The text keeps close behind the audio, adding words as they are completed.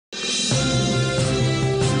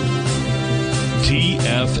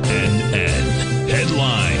TFNN.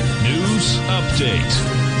 Headline News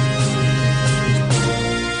Update.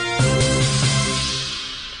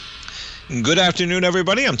 Good afternoon,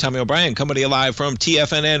 everybody. I'm Tommy O'Brien, coming to you live from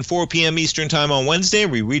TFNN, 4 p.m. Eastern Time on Wednesday.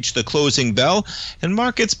 We reach the closing bell, and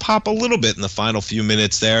markets pop a little bit in the final few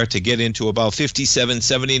minutes there to get into about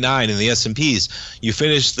 57.79 in the S&Ps. You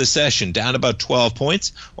finish the session down about 12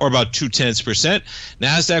 points, or about 0.2%.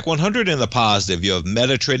 NASDAQ 100 in the positive. You have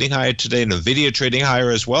Meta trading higher today, NVIDIA trading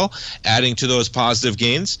higher as well, adding to those positive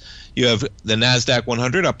gains. You have the NASDAQ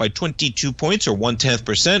 100 up by 22 points, or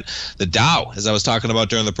 0.1%. The Dow, as I was talking about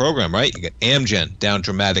during the program, right? You got Amgen down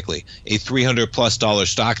dramatically, a $300+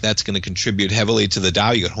 stock. That's going to contribute heavily to the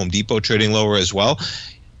Dow. You got Home Depot trading lower as well.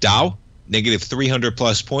 Dow, negative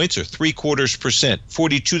 300+ points, or 0.75%,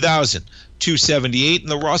 42,278. And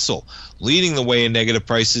the Russell, leading the way in negative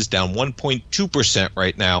prices, down 1.2%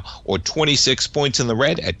 right now, or 26 points in the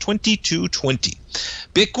red at 2220.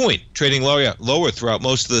 Bitcoin trading lower throughout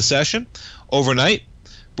most of the session. Overnight,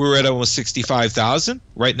 we were at almost 65,000.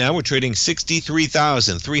 Right now, we're trading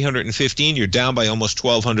 63,315. You're down by almost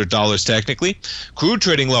 $1,200 technically. Crude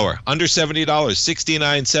trading lower, under $70,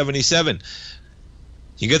 69.77.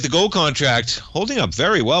 You get the gold contract holding up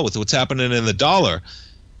very well with what's happening in the dollar.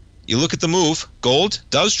 You look at the move. Gold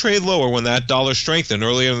does trade lower when that dollar strengthened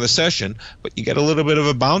earlier in the session, but you get a little bit of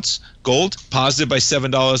a bounce. Gold positive by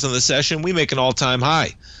 $7 in the session. We make an all-time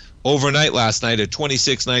high. Overnight last night at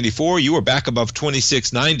 26.94, you were back above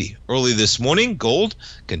 26.90. Early this morning, gold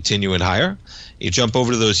continuing higher. You jump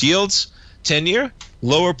over to those yields. 10-year,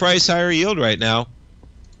 lower price, higher yield right now.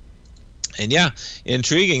 And yeah,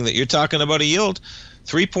 intriguing that you're talking about a yield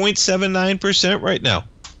 3.79% right now.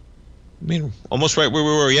 I mean, almost right where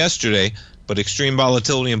we were yesterday, but extreme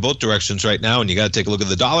volatility in both directions right now, and you got to take a look at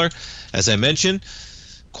the dollar. As I mentioned,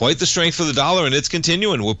 quite the strength for the dollar, and it's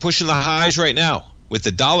continuing. We're pushing the highs right now, with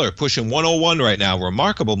the dollar pushing 101 right now.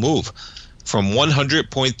 Remarkable move from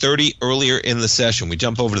 100.30 earlier in the session. We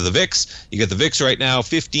jump over to the VIX. You get the VIX right now,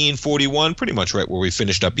 1541, pretty much right where we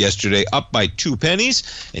finished up yesterday, up by 2 pennies.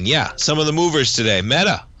 And yeah, some of the movers today,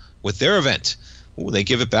 Meta, with their event, they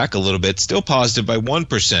give it back a little bit, still positive by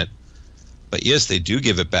 1%. But yes, they do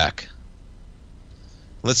give it back.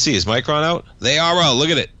 Let's see, is Micron out? They are out. Look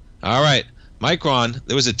at it. All right, Micron,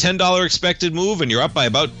 there was a $10 expected move, and you're up by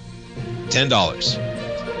about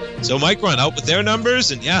 $10. So Micron out with their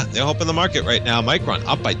numbers, and yeah, they're helping the market right now. Micron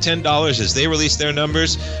up by $10 as they release their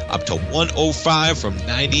numbers, up to $105 from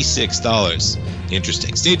 $96.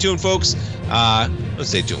 Interesting. Stay tuned, folks. Let's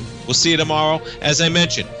stay tuned. We'll see you tomorrow. As I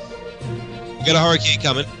mentioned, we got a hurricane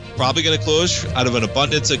coming. Probably going to close out of an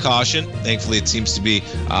abundance of caution. Thankfully, it seems to be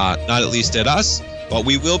not at least at us. But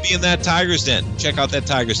we will be in that Tiger's Den. Check out that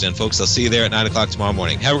Tiger's Den, folks. I'll see you there at 9 o'clock tomorrow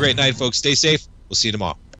morning. Have a great night, folks. Stay safe. We'll see you tomorrow.